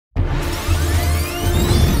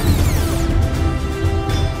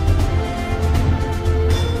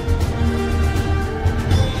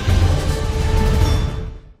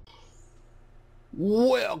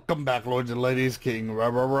Welcome back, lords and ladies.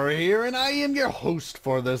 KingRayRay here, and I am your host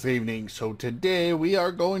for this evening. So today we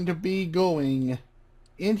are going to be going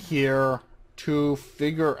in here to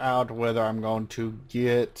figure out whether I'm going to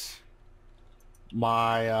get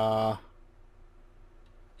my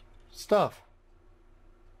stuff.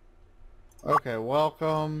 Okay,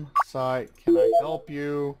 welcome site. Can I help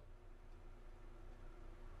you?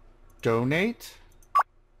 Donate?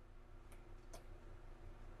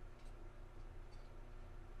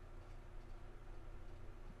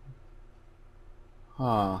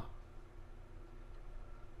 Huh.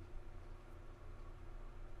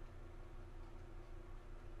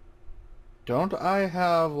 Don't I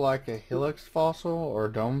have like a helix fossil or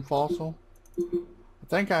a dome fossil? I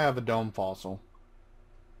think I have a dome fossil.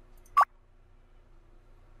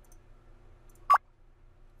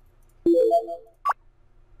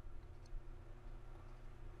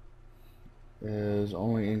 Is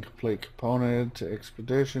only incomplete component to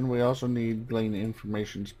expedition. We also need glean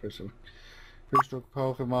information specific. Crystal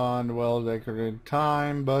Pokemon, well decorated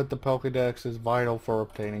time, but the Pokedex is vital for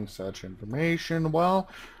obtaining such information. While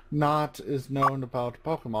not is known about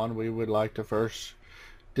Pokemon, we would like to first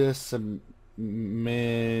disseminate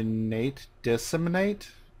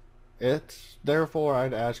it. Therefore,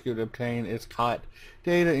 I'd ask you to obtain its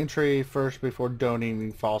data entry first before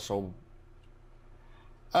donating fossil.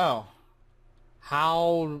 Oh.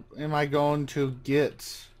 How am I going to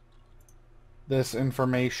get this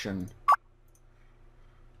information?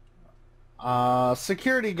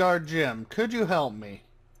 Security guard Jim, could you help me?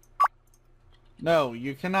 No,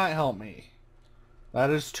 you cannot help me. That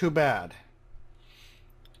is too bad.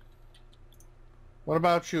 What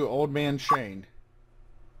about you, old man Shane?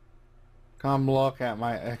 Come look at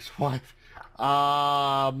my ex-wife.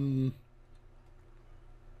 I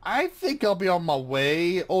think I'll be on my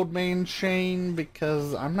way, old man Shane,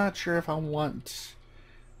 because I'm not sure if I want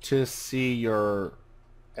to see your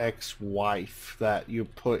ex-wife that you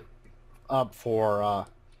put up for,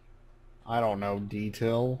 I don't know,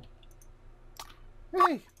 detail.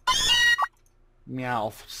 Hey!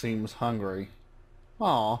 Meowth seems hungry.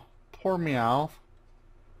 Aw, poor Meowth.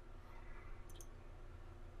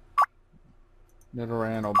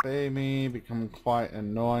 Nidoran, obey me, become quite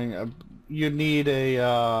annoying. You need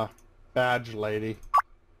a, badge lady.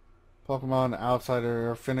 Pokemon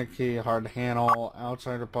outsider, finicky, hard to handle.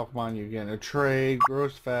 Outsider Pokemon, you get in a trade.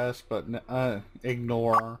 Grows fast, but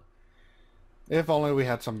ignore. If only we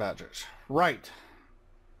had some badges. Right.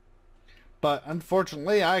 But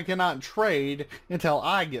unfortunately, I cannot trade until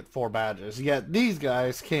I get 4 badges. Yet these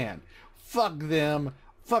guys can. Fuck them,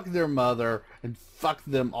 fuck their mother, and fuck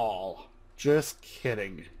them all. Just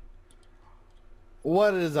kidding.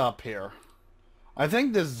 What is up here? I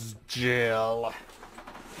think this is Jill.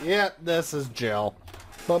 Yeah, this is Jill.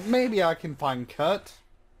 But maybe I can find Cut.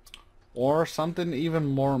 Or something even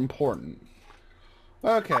more important.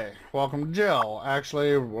 Okay, welcome to Jill.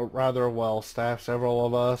 Actually, rather well staffed, several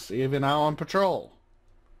of us even out on patrol.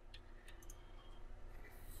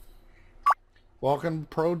 Welcome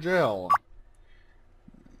Pro Jill.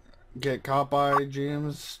 Get caught by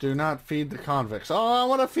GMs. Do not feed the convicts. Oh, I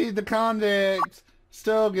want to feed the convicts!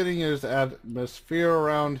 Still getting used to atmosphere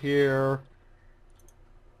around here.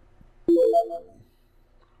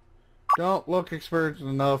 Don't look experienced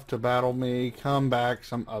enough to battle me. Come back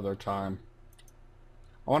some other time.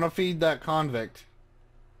 I want to feed that convict.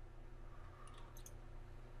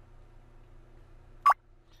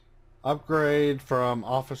 Upgrade from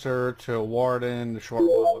officer to warden a short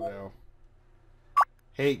while ago.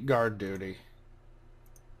 Hate guard duty.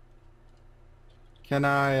 Can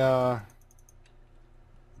I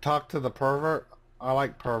talk to the pervert? I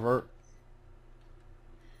like pervert.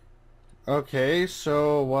 Okay,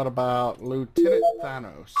 so what about Lieutenant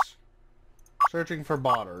Thanos? Searching for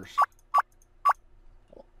botters.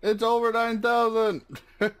 It's over 9,000!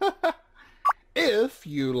 If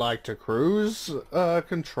you like to cruise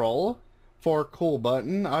control for cool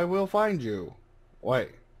button, I will find you.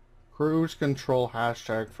 Wait. Cruise control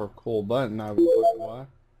hashtag for cool button. I will put what?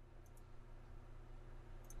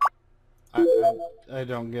 I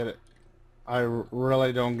don't get it. I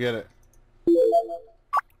really don't get it.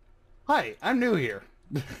 Hi, I'm new here.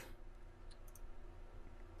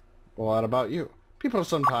 What about you? People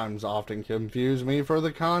sometimes often confuse me for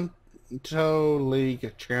the Kanto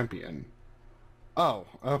League champion. Oh,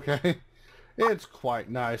 okay. It's quite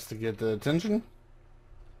nice to get the attention.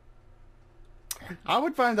 I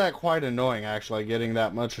would find that quite annoying, actually, getting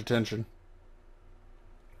that much attention.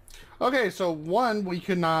 Okay, so one, we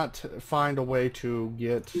could not find a way to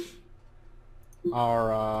get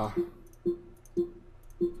our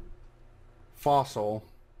fossil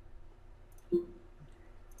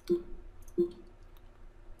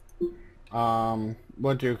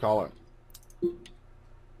what do you call it?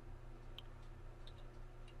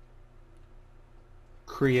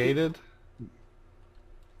 Created?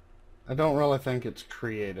 I don't really think it's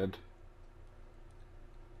created.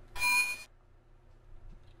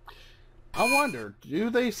 I wonder, do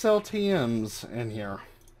they sell TMs in here?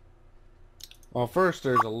 Well, first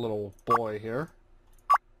there's a little boy here.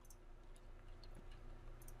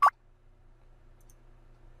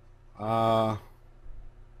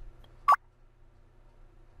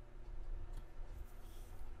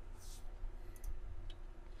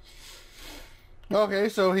 Okay,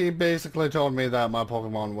 so he basically told me that my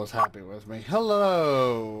Pokemon was happy with me.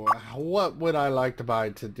 Hello! What would I like to buy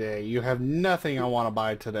today? You have nothing I want to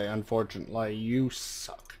buy today, unfortunately. You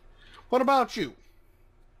suck. What about you?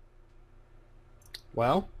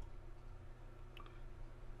 Well?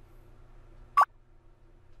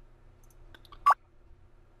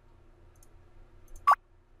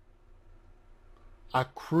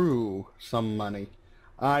 Accrue some money.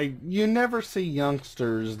 You never see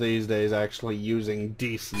youngsters these days actually using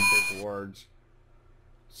decent big words.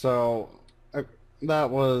 So,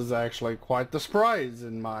 that was actually quite the surprise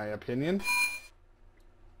in my opinion.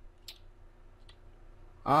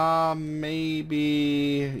 Maybe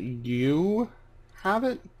you have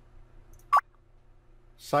it?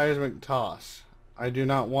 Seismic Toss. I do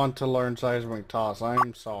not want to learn Seismic Toss.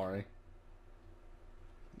 I'm sorry.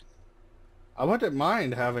 I wouldn't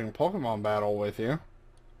mind having a Pokemon battle with you.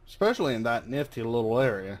 Especially in that nifty little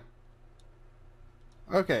area.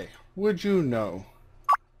 Okay, would you know?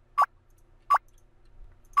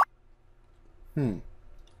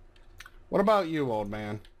 What about you, old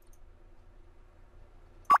man?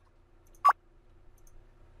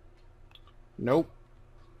 Nope.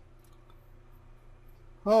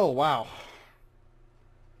 Oh, wow.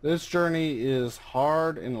 This journey is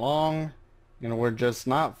hard and long, and we're just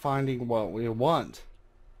not finding what we want.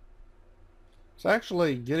 It's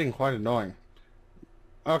actually getting quite annoying.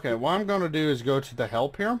 Okay, what I'm going to do is go to the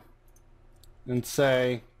help here and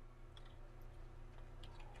say,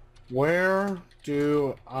 where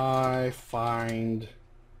do I find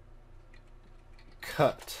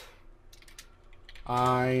cut?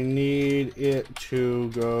 I need it to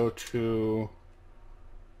go to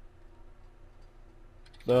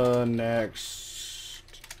the next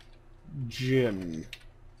gym.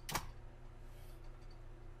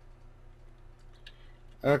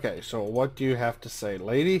 Okay, so what do you have to say,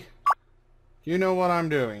 lady? You know what I'm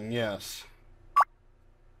doing, yes.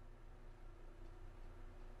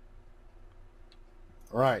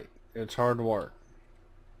 Right, it's hard work.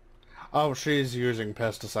 Oh, she's using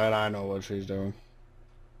pesticide. I know what she's doing.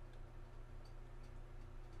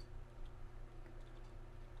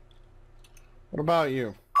 What about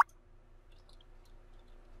you?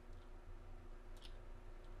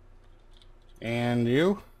 And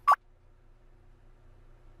you?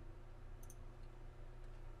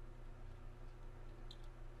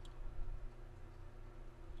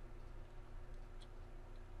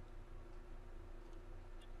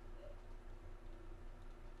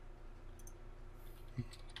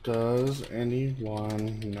 Does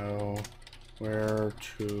anyone know where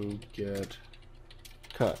to get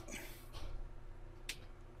cut?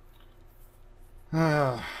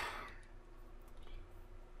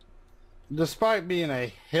 Despite being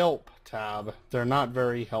a help tab, they're not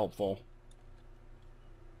very helpful.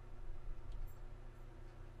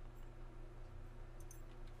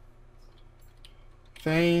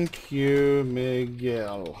 Thank you,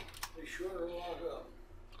 Miguel.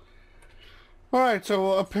 Alright,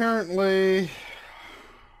 so apparently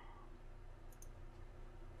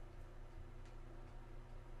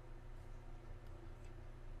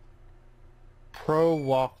pro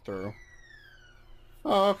walkthrough.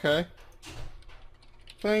 Oh, okay.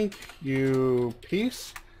 Thank you,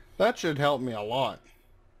 Peace. That should help me a lot.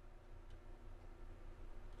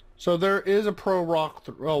 So there is a pro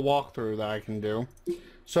walkthrough that I can do.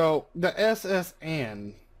 So the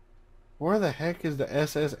SSN, where the heck is the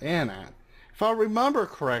SSN at? If I remember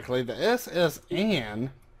correctly, the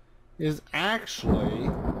SSN is actually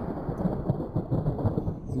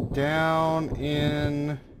down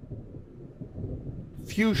in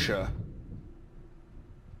Fuchsia.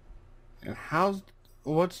 And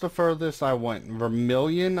what's the furthest I went?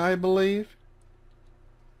 Vermilion, I believe.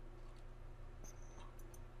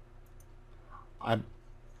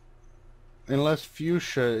 Unless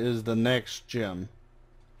Fuchsia is the next gym.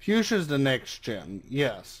 Fuchsia's the next gym,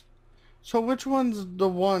 yes. So which one's the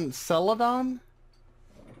one? Celadon?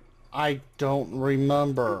 I don't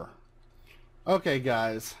remember. Okay,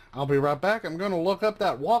 guys. I'll be right back. I'm going to look up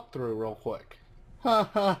that walkthrough real quick. Ha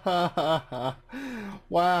ha ha ha ha.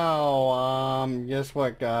 Wow, guess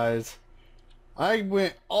what, guys? I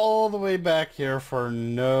went all the way back here for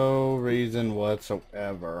no reason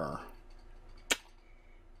whatsoever.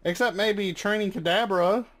 Except maybe training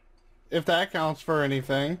Kadabra, if that counts for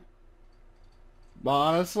anything. But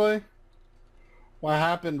honestly, what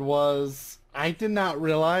happened was I did not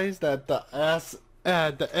realize that the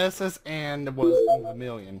SS and was in the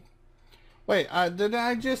million. Wait, did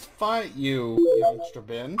I just fight you, youngster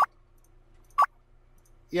Ben?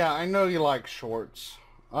 Yeah, I know you like shorts.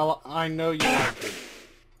 I know you like it.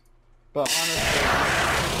 But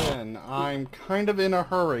honestly, Ben, I'm kind of in a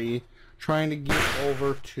hurry trying to get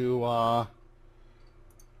over to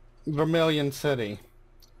Vermilion City.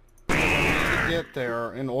 I need to get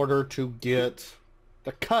there in order to get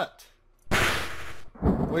the cut.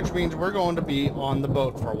 Which means we're going to be on the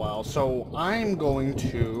boat for a while. So I'm going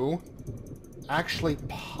to actually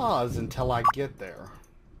pause until I get there.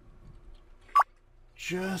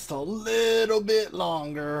 Just a little bit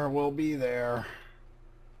longer, we'll be there.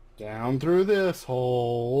 Down through this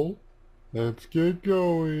hole. Let's get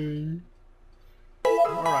going.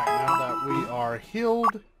 Alright, now that we are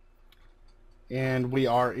healed, and we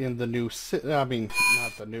are in the new city, I mean,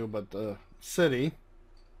 not the new, but the city.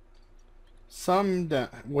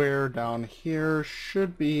 Somewhere down here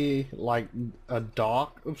should be like a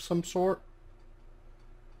dock of some sort.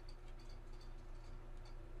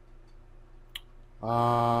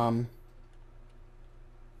 I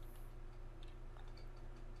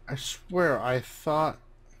swear I thought...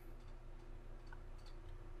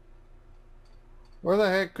 Where the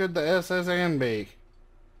heck could the SSN be?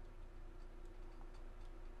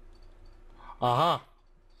 Aha!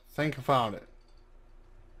 Think I found it.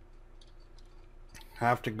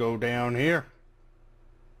 Have to go down here.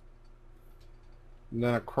 And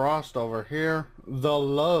then across over here. The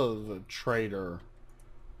Love Trader.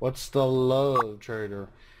 What's the Love Trader?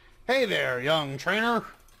 Hey there, young trainer.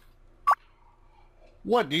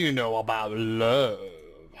 What do you know about love?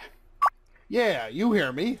 Yeah, you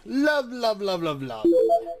hear me. Love, love, love, love, love.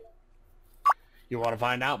 You want to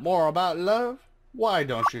find out more about love? Why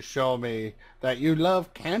don't you show me that you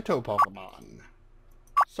love Kanto Pokemon?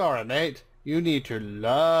 Sorry, mate. You need to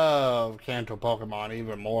love Kanto Pokemon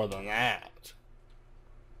even more than that.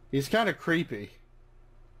 He's kind of creepy.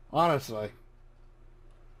 Honestly.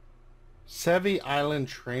 Sevi Island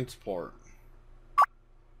Transport.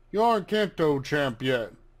 You aren't Kanto champ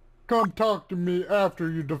yet. Come talk to me after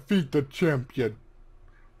you defeat the champion.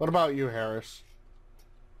 What about you, Harris?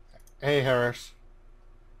 Hey, Harris.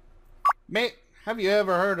 Mate, have you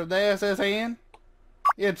ever heard of the SSN?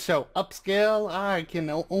 It's so upscale, I can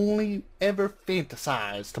only ever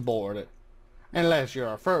fantasize to board it. Unless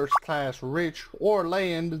you're a first-class rich or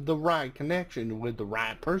land the right connection with the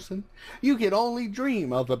right person, you can only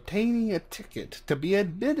dream of obtaining a ticket to be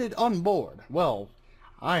admitted on board. Well,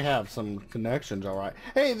 I have some connections, alright.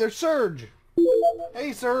 Hey, there's Serge!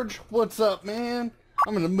 Hey, Serge, what's up, man?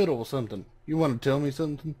 I'm in the middle of something. You want to tell me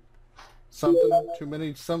something? Something? Too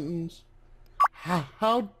many somethings?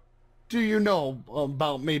 How do you know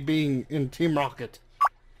about me being in Team Rocket?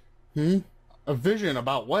 A vision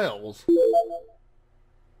about whales?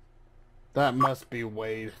 That must be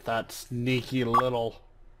Wade, that sneaky little...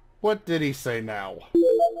 What did he say now?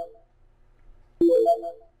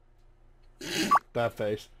 That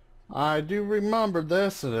face. I do remember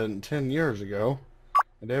this incident 10 years ago.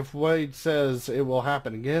 And if Wade says it will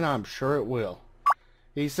happen again, I'm sure it will.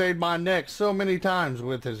 He saved my neck so many times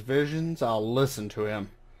with his visions, I'll listen to him.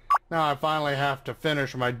 Now I finally have to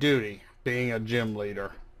finish my duty, being a gym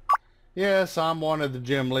leader. Yes, I'm one of the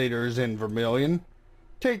gym leaders in Vermilion.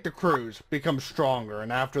 Take the cruise, become stronger,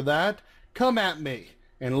 and after that, come at me,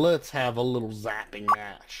 and let's have a little zapping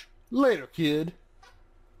match. Later, kid.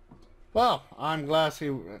 Well, I'm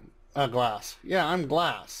Glassy... Glass. Yeah, I'm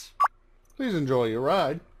Glass. Please enjoy your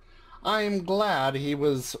ride. I am glad he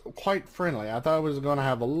was quite friendly. I thought I was going to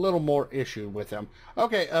have a little more issue with him.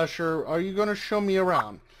 Okay, Usher, are you going to show me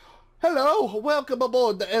around? Hello, welcome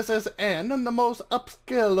aboard the SSN, the most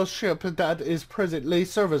upscale ship that is presently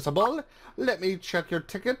serviceable. Let me check your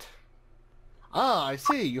ticket. Ah, I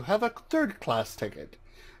see, you have a third-class ticket.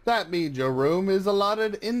 That means your room is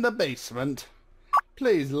allotted in the basement.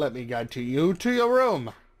 Please let me guide you to your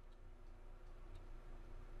room.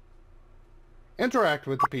 Interact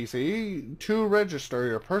with the PC to register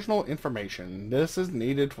your personal information. This is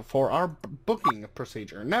needed for our booking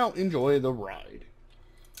procedure. Now enjoy the ride.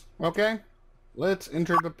 Okay, let's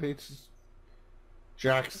enter the pizza.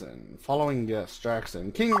 Jackson. Following guest,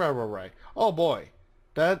 Jackson. KingRayRay. Oh boy,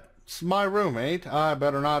 that's my roommate. I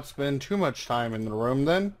better not spend too much time in the room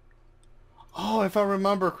then. Oh, if I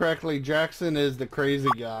remember correctly, Jackson is the crazy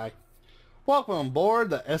guy. Welcome aboard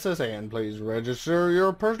the SSN. Please register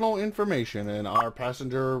your personal information in our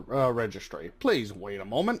passenger registry. Please wait a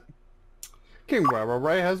moment.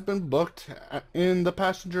 KingRayRay has been booked in the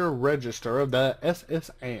passenger register of the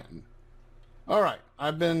SSN. Alright,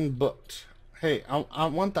 I've been booked. Hey, I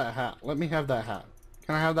want that hat. Let me have that hat.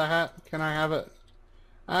 Can I have that hat? Can I have it?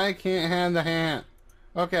 I can't have the hat.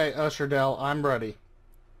 Okay, Usherdale, I'm ready.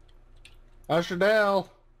 Usherdale!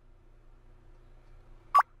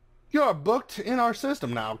 You're booked in our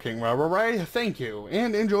system now, KingRayRay. Thank you,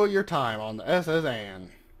 and enjoy your time on the SSN.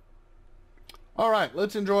 Alright,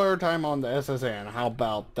 let's enjoy our time on the SSN. How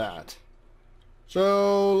about that?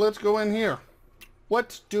 So, let's go in here.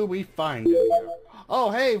 What do we find in here?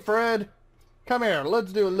 Oh, hey, Fred! Come here,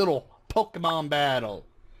 let's do a little Pokemon battle.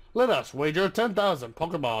 Let us wager 10,000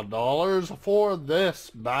 Pokemon dollars for this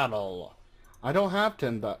battle. I don't have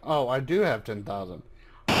 10,000. Oh, I do have 10,000.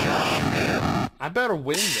 I better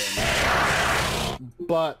win then.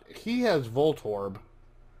 But he has Voltorb.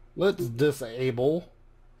 Let's disable.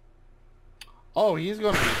 Oh, he's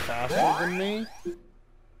going to be faster than me?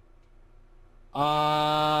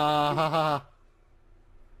 I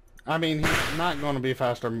mean, he's not going to be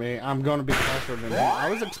faster than me. I'm going to be faster than him.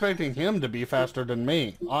 I was expecting him to be faster than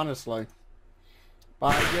me, honestly.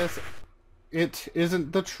 But I guess it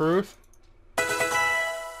isn't the truth.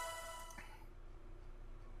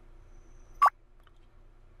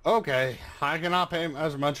 Okay, I cannot pay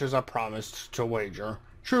as much as I promised to wager.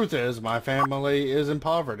 Truth is, my family is in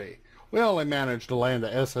poverty. We only managed to land the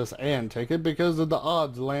SSN ticket because of the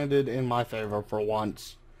odds landed in my favor for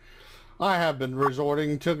once. I have been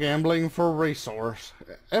resorting to gambling for resource.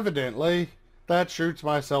 Evidently, that shoots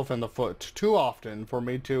myself in the foot too often for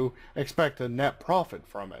me to expect a net profit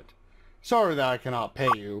from it. Sorry that I cannot pay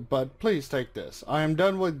you, but please take this. I am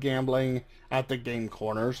done with gambling at the game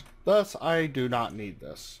corners, thus I do not need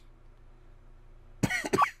this.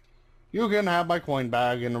 You can have my coin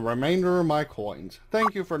bag and the remainder of my coins.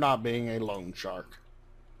 Thank you for not being a loan shark.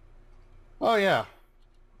 Oh yeah,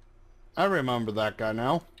 I remember that guy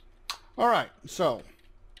now. Alright, so,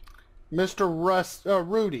 Mr.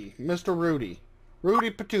 Rudy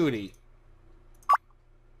Patootie.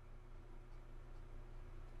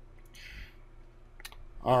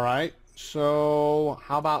 Alright, so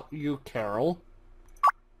how about you, Carol?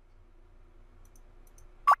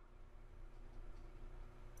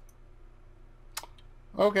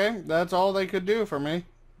 Okay, that's all they could do for me.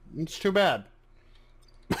 It's too bad.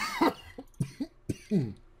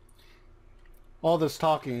 All this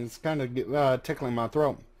talking is kind of tickling my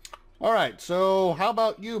throat. Alright, so how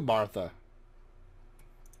about you, Bartha?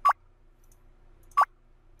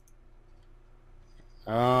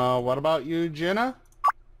 What about you, Jenna?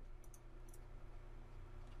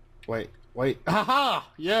 Wait. Haha!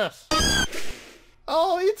 Yes!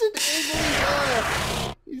 Oh, it's an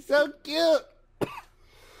English! He's so cute!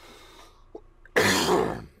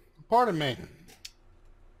 Pardon me.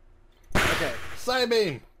 Okay,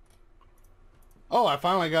 Psybeam! Oh, I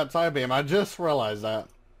finally got Psybeam. I just realized that.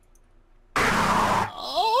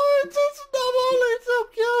 Oh, it's a snowball! It's so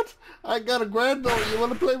cute! I got a Granbull. You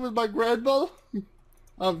want to play with my Granbull?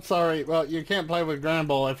 I'm sorry. Well, you can't play with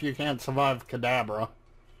Granbull if you can't survive Kadabra.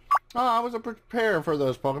 Oh, I wasn't prepared for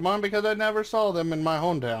those Pokemon because I never saw them in my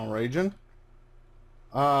hometown region.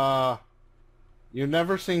 You've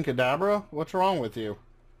never seen Kadabra? What's wrong with you?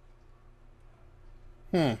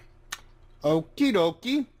 Okie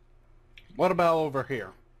dokie. What about over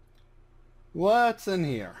here? What's in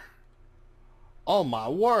here? Oh my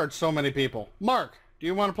word, so many people. Mark, do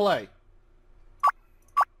you want to play?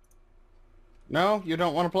 No, you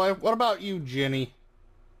don't want to play? What about you, Jenny?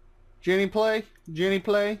 Jenny play? Jenny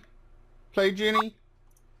play? Play Jenny?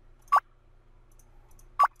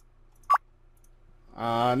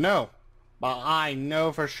 No. But I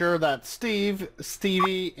know for sure that Steve,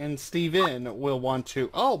 Stevie, and Steven will want to...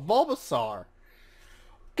 Oh, Bulbasaur!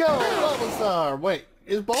 Go, Bulbasaur! Wait,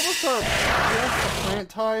 is Bulbasaur just a plant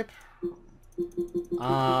type?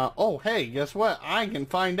 Oh, hey, guess what? I can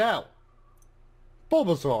find out.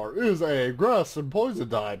 Bulbasaur is a grass and poison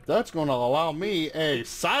type. That's going to allow me a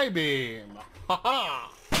Psybeam. Haha!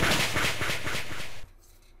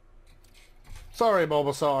 Sorry,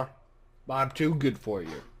 Bulbasaur. But I'm too good for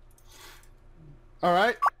you.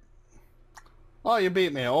 Alright. Oh, you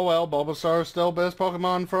beat me. Oh well, Bulbasaur is still best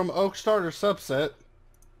Pokemon from Oak Starter subset.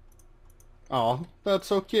 Oh, that's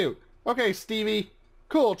so cute. Okay, Stevie.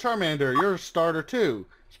 Cool, Charmander, you're a starter too.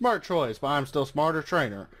 Smart choice, but I'm still smarter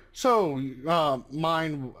trainer. So,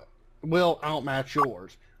 mine will outmatch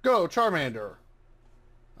yours. Go, Charmander.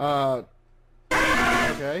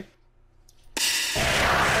 Okay.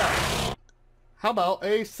 How about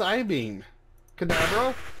a Psybeam?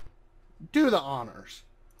 Kadabra, do the honors.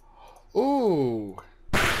 Ooh.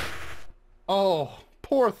 Oh,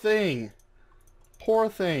 poor thing. Poor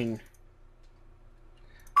thing.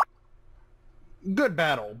 Good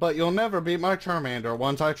battle, but you'll never beat my Charmander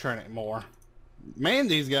once I train it more. Man,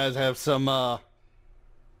 these guys have some,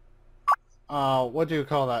 what do you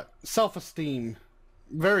call that? Self-esteem.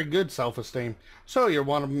 Very good self-esteem. So you're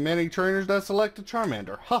one of many trainers that select a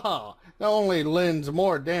Charmander. Haha! That only lends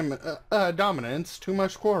more dominance to my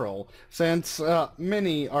Squirrel, since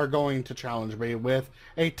many are going to challenge me with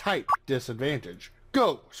a type disadvantage.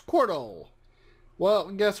 Go, Squirtle!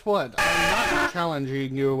 Well, guess what? I'm not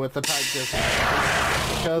challenging you with a type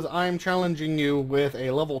disadvantage, because I'm challenging you with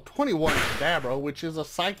a level 21 Kadabra, which is a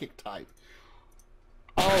Psychic type.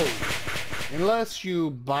 Oh, unless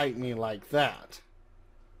you bite me like that.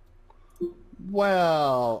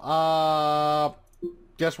 Well,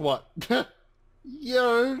 guess what?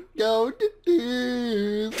 You're going to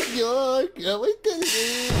lose. You're going to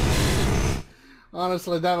lose.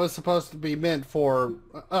 Honestly, that was supposed to be meant for,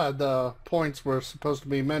 the points were supposed to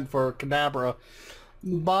be meant for Kadabra.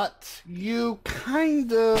 But you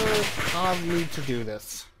kind of caused me to do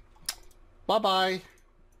this. Bye-bye,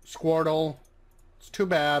 Squirtle. It's too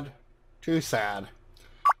bad. Too sad.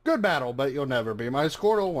 Good battle, but you'll never be my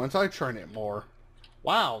Squirtle once I train it more.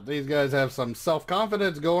 Wow, these guys have some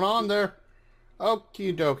self-confidence going on there.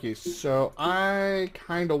 Okie dokie, so I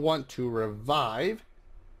kind of want to revive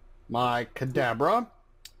my Kadabra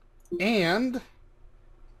and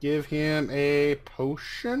give him a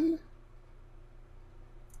potion.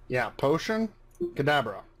 Yeah, potion.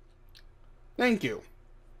 Kadabra. Thank you.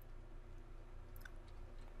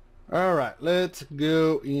 Alright, let's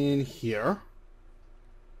go in here.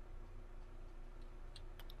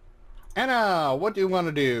 Anna, what do you want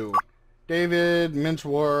to do? David, mince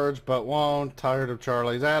words, but won't. Tired of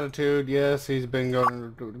Charlie's attitude. Yes, he's been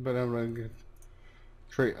going to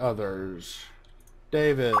treat others.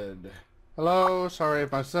 David. Hello, sorry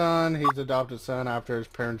if my son, he's adopted son after his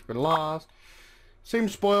parents been lost.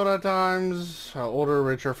 Seems spoiled at times. Older,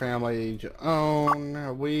 richer family to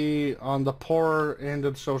own. We on the poorer end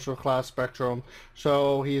of the social class spectrum.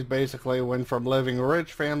 So he's basically went from living a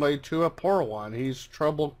rich family to a poor one. He's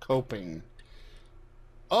trouble coping.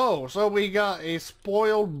 Oh, so we got a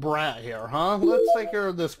spoiled brat here, huh? Let's take care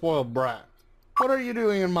of this spoiled brat. What are you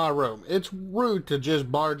doing in my room? It's rude to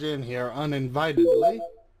just barge in here uninvitedly.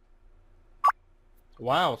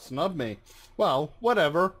 Wow, snub me. Well,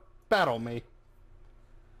 whatever. Battle me.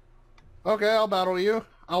 Okay, I'll battle you.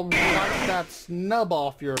 I'll wipe that snub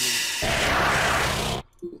off your...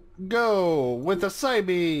 Go with a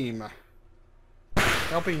Psybeam.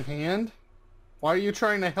 Helping hand? Why are you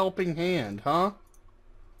trying a helping hand, huh?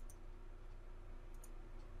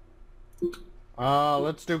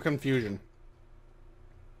 Let's do confusion.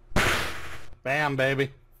 Bam,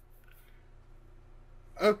 baby.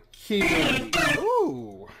 Okay.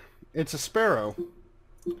 Ooh, it's a sparrow.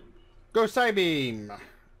 Go Psybeam.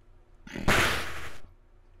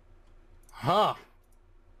 Ha!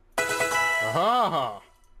 Aha!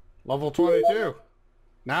 Level 22.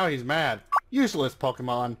 Now he's mad. Useless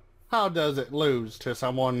Pokemon. How does it lose to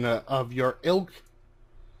someone of your ilk?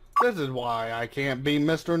 This is why I can't be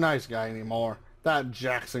Mr. Nice Guy anymore. That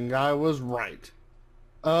Jackson guy was right.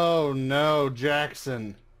 Oh no,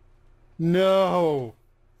 Jackson. No!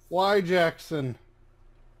 Why Jackson?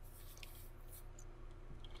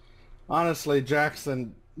 Honestly,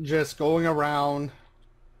 Jackson just going around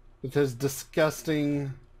with his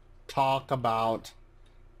disgusting talk about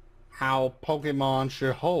how Pokemon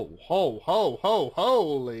should holy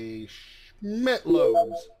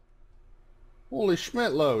schmittloads. Holy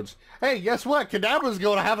schmittloads. Hey, guess what? Kadabra's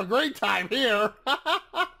going to have a great time here.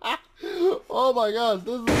 Oh my gosh,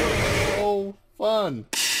 this is so fun.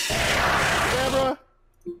 Kadabra,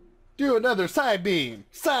 do another Psybeam.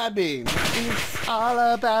 Psybeam. It's all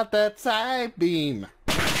about that Psybeam.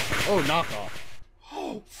 Oh, knockoff.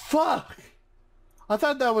 Oh, fuck. I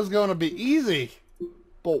thought that was going to be easy.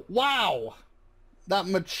 But wow. That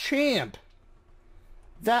Machamp.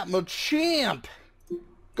 That Machamp.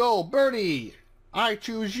 Go, Birdie. I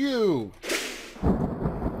choose you.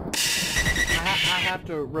 I have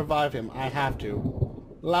to revive him. I have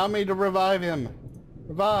to. Allow me to revive him.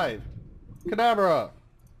 Revive. Kadabra.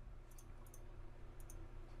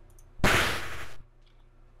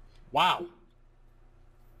 Wow.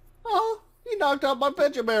 Oh, he knocked out my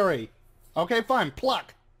Pechaberry. Okay, fine.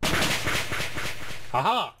 Pluck.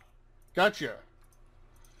 Haha. Gotcha.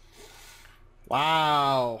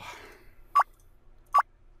 Wow.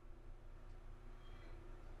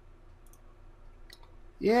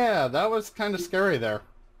 Yeah, that was kind of scary there.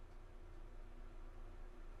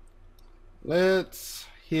 Let's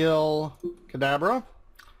heal Kadabra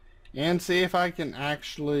and see if I can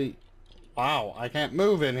actually... Wow, I can't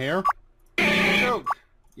move in here. Choke.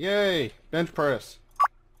 Yay, bench press.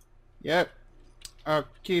 Yep.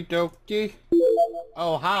 Okie dokie.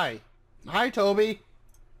 Oh, hi. Hi, Toby.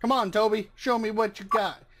 Come on, Toby. Show me what you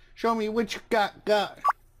got. Show me what you got.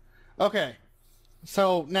 Okay.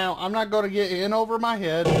 So, now, I'm not going to get in over my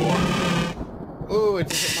head. Ooh,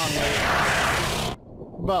 it's a Hitmonlee.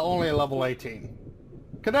 But only a level 18.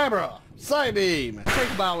 Kadabra, Psybeam.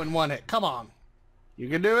 Take a bow in one hit. Come on. You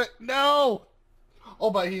can do it. No!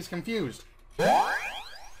 Oh, but he's confused.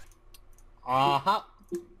 Aha.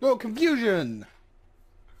 Go, confusion.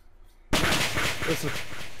 This is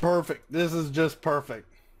perfect. This is just perfect.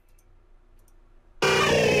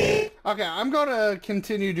 Okay, I'm going to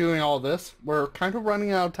continue doing all this. We're kind of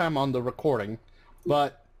running out of time on the recording,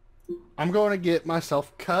 but I'm going to get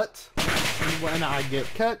myself cut. And when I get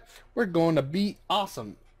cut, we're going to be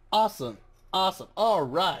awesome. Awesome. Awesome. All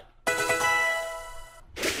right.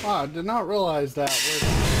 Wow, I did not realize that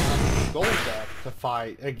we're gold deck to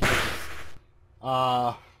fight against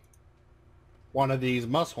one of these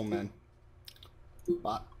muscle men.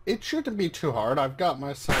 But it shouldn't be too hard. I've got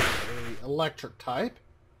myself a electric type.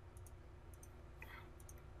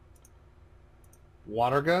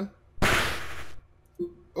 Water gun.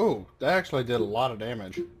 Oh, that actually did a lot of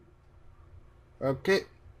damage. Okay,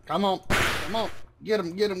 come on. Come on. Get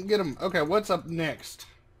him, get him, get him. Okay, what's up next?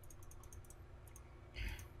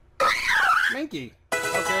 Minky.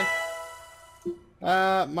 Okay.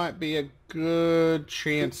 That might be a good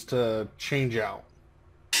chance to change out.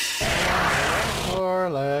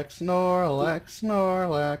 Snorlax, Snorlax,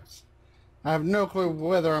 Snorlax. I have no clue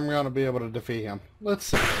whether I'm going to be able to defeat him. Let's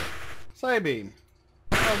see. Psybeam.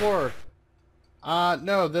 Oh, Lord.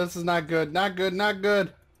 No, this is not good. Not good, not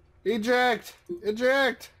good. Eject!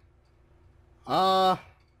 Eject! Go!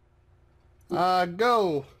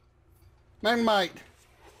 Magmite!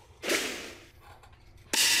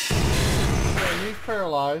 Okay, he's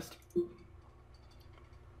paralyzed.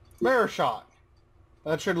 Mirror Shot!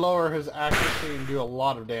 That should lower his accuracy and do a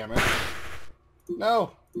lot of damage.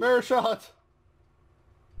 No! Mirror Shot!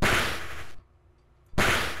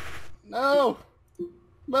 No!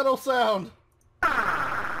 Metal Sound!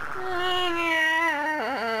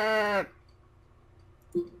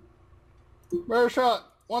 Mirror Shot!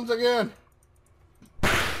 Once again!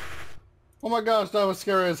 Oh my gosh, that was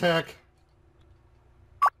scary as heck.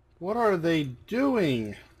 What are they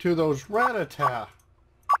doing to those Rattata?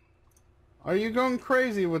 Are you going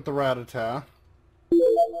crazy with the Rattata?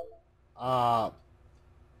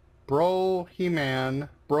 Bro He-Man,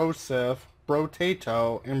 Bro Sif, Bro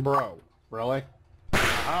Tato, and Bro. Really?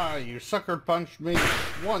 Ah, you sucker punched me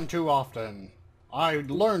one too often. I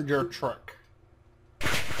learned your trick.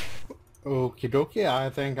 Okie dokie,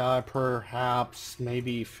 I think I perhaps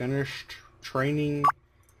maybe finished training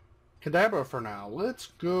Kadabra for now. Let's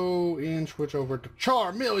go and switch over to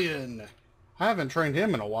Charmeleon. I haven't trained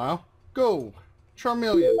him in a while. Go,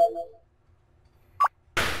 Charmeleon.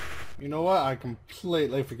 You know what? I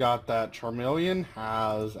completely forgot that Charmeleon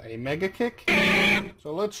has a Mega Kick.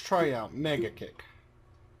 So let's try out Mega Kick.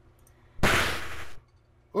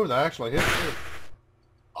 Oh, that actually hit too.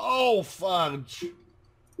 Oh, fudge.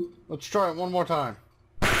 Let's try it one more time.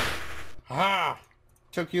 Ha!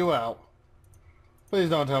 Took you out. Please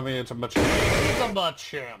don't tell me it's a Machamp. It's a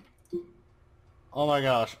Machamp. Oh my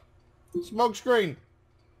gosh. Smoke screen.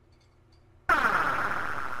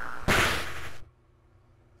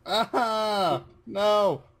 Ah!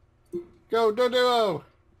 No! Go, Doduo!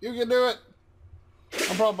 You can do it!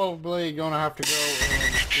 I'm probably gonna have to go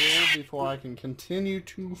and heal before I can continue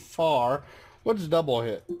too far. What does double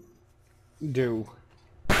hit do?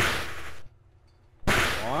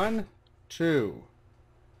 1, 2.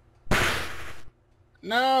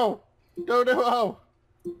 No! Doduo!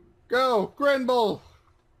 Go! Grenbull!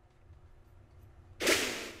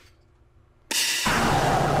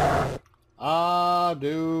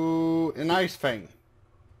 Do an Ice Fang.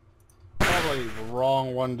 Probably the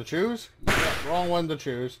wrong one to choose. Yeah, wrong one to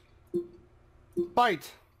choose.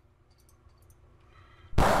 Bite!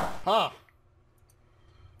 Ha!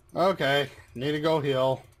 Okay, need to go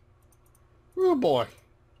heal. Oh boy.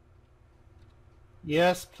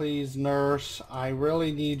 Yes, please, nurse. I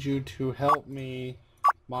really need you to help me.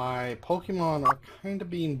 My Pokemon are kind of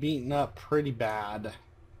being beaten up pretty bad.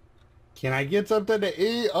 Can I get something to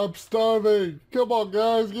eat? I'm starving. Come on,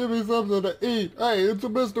 guys. Give me something to eat. Hey, it's a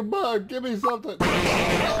Mr. Bug. Give me something.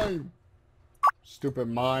 Mime. Stupid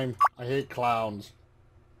mime. I hate clowns.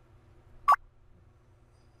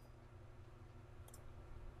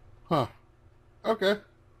 Huh. Okay.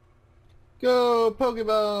 Go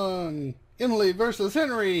Pokemon! Emily versus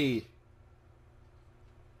Henry!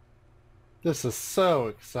 This is so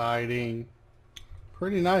exciting.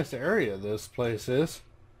 Pretty nice area this place is.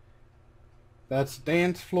 That's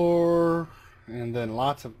dance floor, and then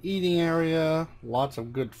lots of eating area, lots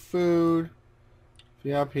of good food.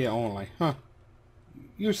 VIP only. Huh.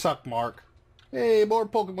 You suck, Mark. Hey, more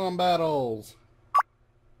Pokemon battles!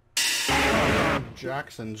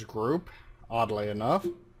 Jackson's group, oddly enough.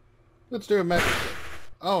 Let's do a mega.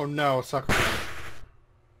 Oh no, sucker punch.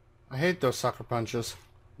 I hate those sucker punches.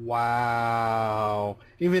 Wow.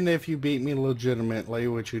 Even if you beat me legitimately,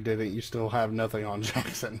 which you didn't, you still have nothing on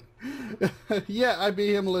Jackson. Yeah, I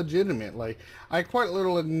beat him legitimately. I quite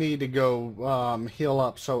literally need to go heal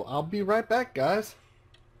up, so I'll be right back, guys.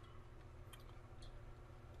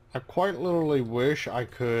 I quite literally wish I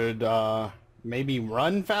could maybe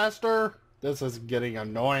run faster. This is getting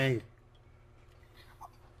annoying.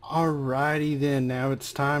 Alrighty then, now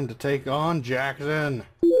it's time to take on Jackson.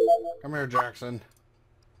 Come here, Jackson.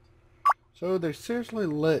 So they seriously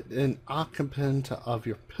let an occupant of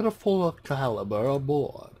your pitiful caliber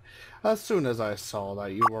aboard. As soon as I saw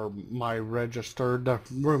that you were my registered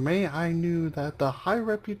roommate, I knew that the high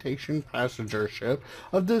reputation passenger ship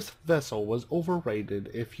of this vessel was overrated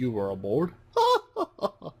if you were aboard.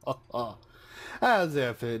 As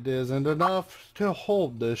if it isn't enough to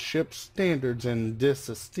hold this ship's standards in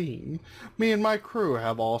disesteem, me and my crew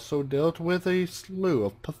have also dealt with a slew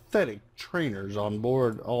of pathetic trainers on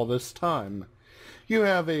board all this time. You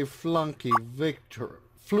have a fluky victory?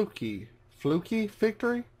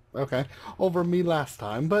 Okay, over me last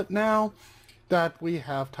time, but now that we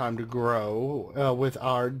have time to grow with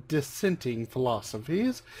our dissenting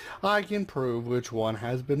philosophies, I can prove which one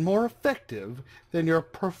has been more effective than your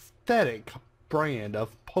pathetic brand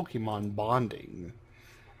of Pokemon bonding.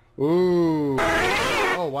 Ooh.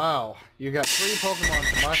 Oh wow. You got 3 Pokemon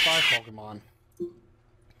to my 5 Pokemon.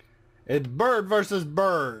 It's bird versus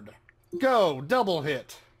bird. Go, double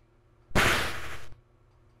hit.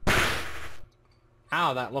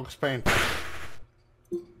 Ow, that looks painful.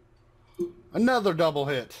 Another double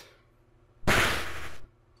hit.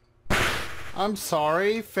 I'm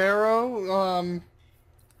sorry, Pharaoh.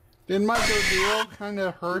 Did my Doduo kind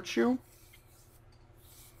of hurt you?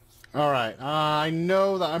 Alright, I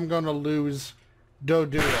know that I'm going to lose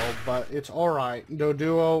Doduo, but it's alright.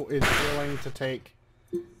 Doduo is willing to take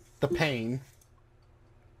the pain.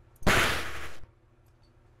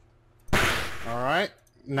 Alright,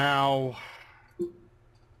 now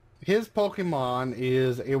his Pokemon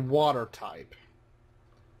is a water type.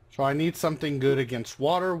 So I need something good against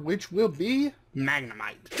water, which will be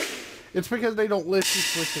Magnemite. It's because they don't let you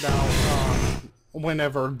switch it out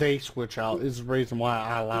whenever they switch out is the reason why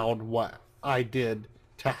I allowed what I did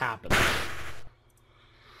to happen.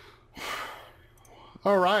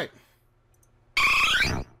 Alright.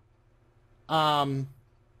 What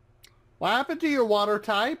happened to your water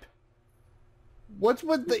type? What's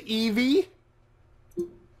with the Eevee?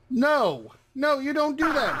 No! No, you don't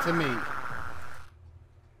do that to me!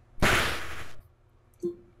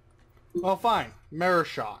 Well, fine. Mirror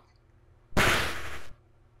Shot.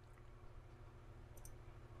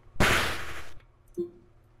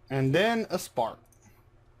 And then a Spark.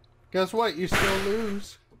 Guess what? You still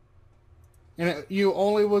lose. And you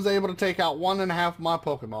only was able to take out 1.5 of my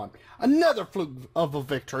Pokemon. Another fluke of a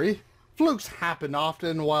victory. Flukes happen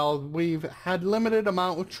often while we've had limited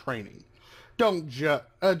amount of training.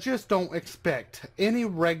 Just don't expect any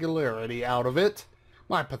regularity out of it.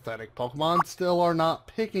 My pathetic Pokemon still are not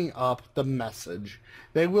picking up the message.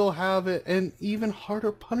 They will have an even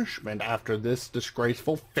harder punishment after this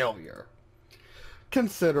disgraceful failure.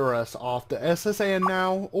 Consider us off the SSN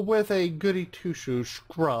now, with a goody two-shoes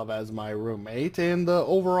scrub as my roommate, and the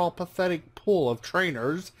overall pathetic pool of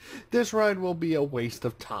trainers. This ride will be a waste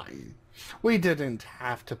of time. We didn't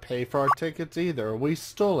have to pay for our tickets either. We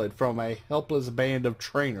stole it from a helpless band of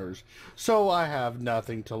trainers, so I have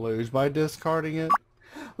nothing to lose by discarding it.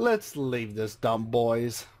 Let's leave this dump,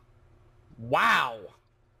 boys. Wow!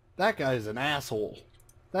 That guy's an asshole.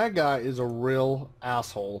 That guy is a real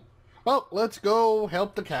asshole. Well, let's go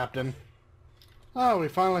help the captain. Oh, we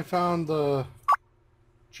finally found the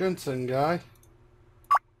Jensen guy.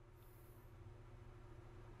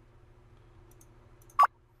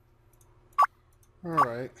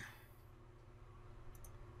 Alright.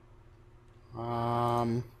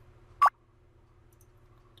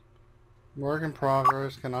 Work in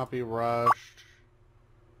progress, cannot be rushed.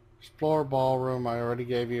 Explore ballroom, I already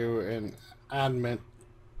gave you an admit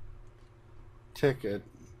ticket.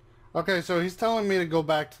 Okay, so he's telling me to go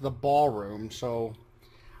back to the ballroom, so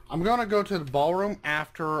I'm gonna go to the ballroom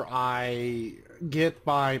after I get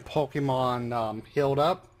my Pokemon healed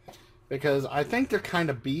up, because I think they're kind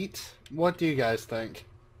of beat. What do you guys think?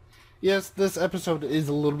 Yes, this episode is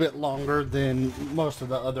a little bit longer than most of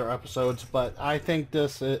the other episodes, but I think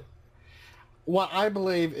what I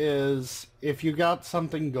believe is, if you got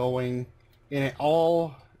something going and it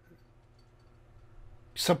all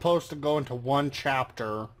supposed to go into one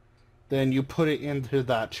chapter, then you put it into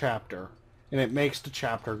that chapter and it makes the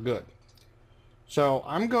chapter good. So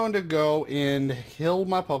I'm going to go and heal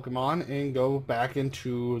my Pokemon and go back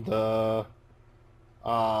into the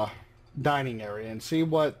dining area and see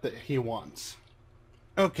what he wants.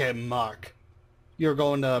 Okay, Mark, you're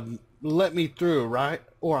going to let me through, right?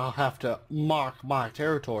 Or I'll have to mark my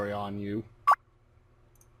territory on you.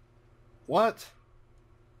 What?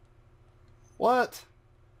 What?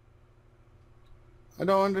 I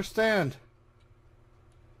don't understand.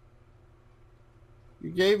 You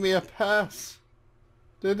gave me a pass,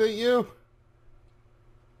 didn't you?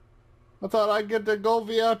 I thought I'd get the gold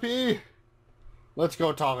VIP. Let's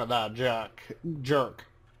go talk to that jerk.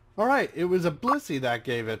 Alright, it was a Blissey that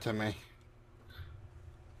gave it to me.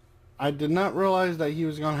 I did not realize that he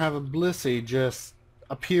was going to have a Blissey just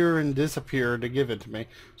appear and disappear to give it to me.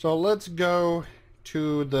 So let's go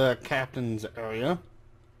to the captain's area.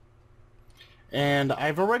 And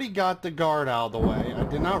I've already got the guard out of the way. I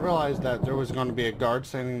did not realize that there was going to be a guard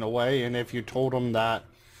standing in the way, and if you told him that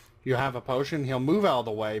you have a potion, he'll move out of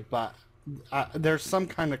the way, but there's some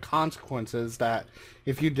kind of consequences that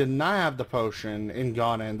if you did not have the potion and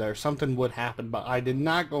gone in there, something would happen, but I did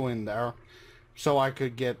not go in there so I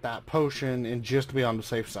could get that potion and just to be on the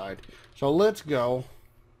safe side. So let's go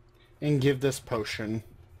and give this potion.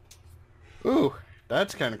 Ooh,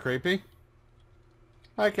 that's kind of creepy.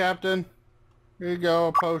 Hi, Captain. Here you go,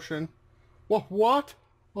 a potion. What?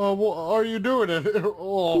 What are you doing it?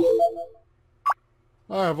 Oh,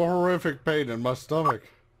 I have a horrific pain in my stomach.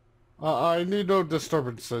 I need no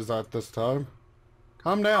disturbances at this time.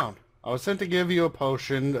 Calm down. I was sent to give you a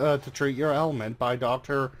potion to treat your ailment by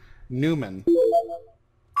Dr. Newman.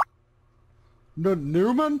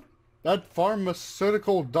 Newman? That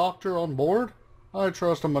pharmaceutical doctor on board? I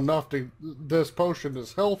trust him enough to... This potion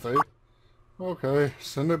is healthy. Okay,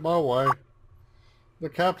 send it my way. The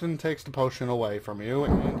captain takes the potion away from you,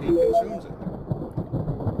 and he consumes it.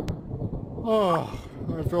 Oh,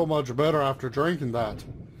 I feel much better after drinking that.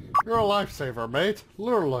 You're a lifesaver, mate.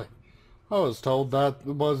 Literally. I was told that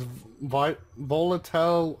was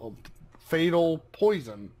volatile, fatal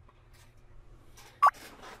poison.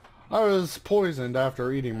 I was poisoned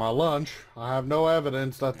after eating my lunch. I have no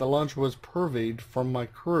evidence that the lunch was purveyed from my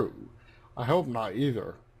crew. I hope not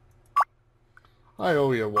either. I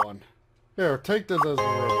owe you one. Here, take this as a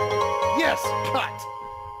reward. Yes! Cut!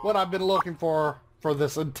 What I've been looking for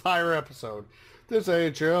this entire episode. This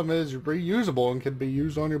AHM is reusable and can be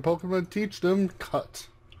used on your Pokemon. Teach them cut.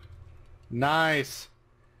 Nice.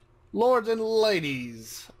 Lords and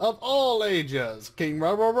ladies of all ages,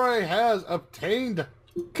 KingRayRay has obtained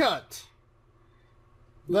cut.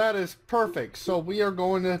 That is perfect. So we are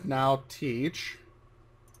going to now teach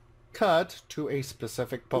cut to a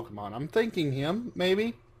specific Pokemon. I'm thinking him,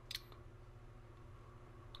 maybe.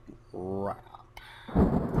 Wrap.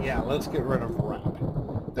 Yeah, let's get rid of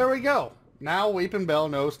Wrap. There we go. Now Weeping Bell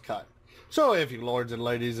knows cut. So if you lords and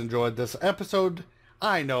ladies enjoyed this episode,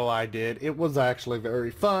 I know I did. It was actually very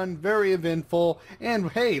fun, very eventful, and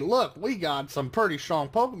hey, look, we got some pretty strong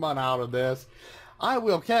Pokemon out of this. I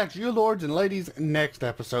will catch you lords and ladies next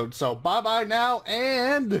episode. So bye-bye now,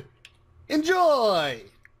 and enjoy!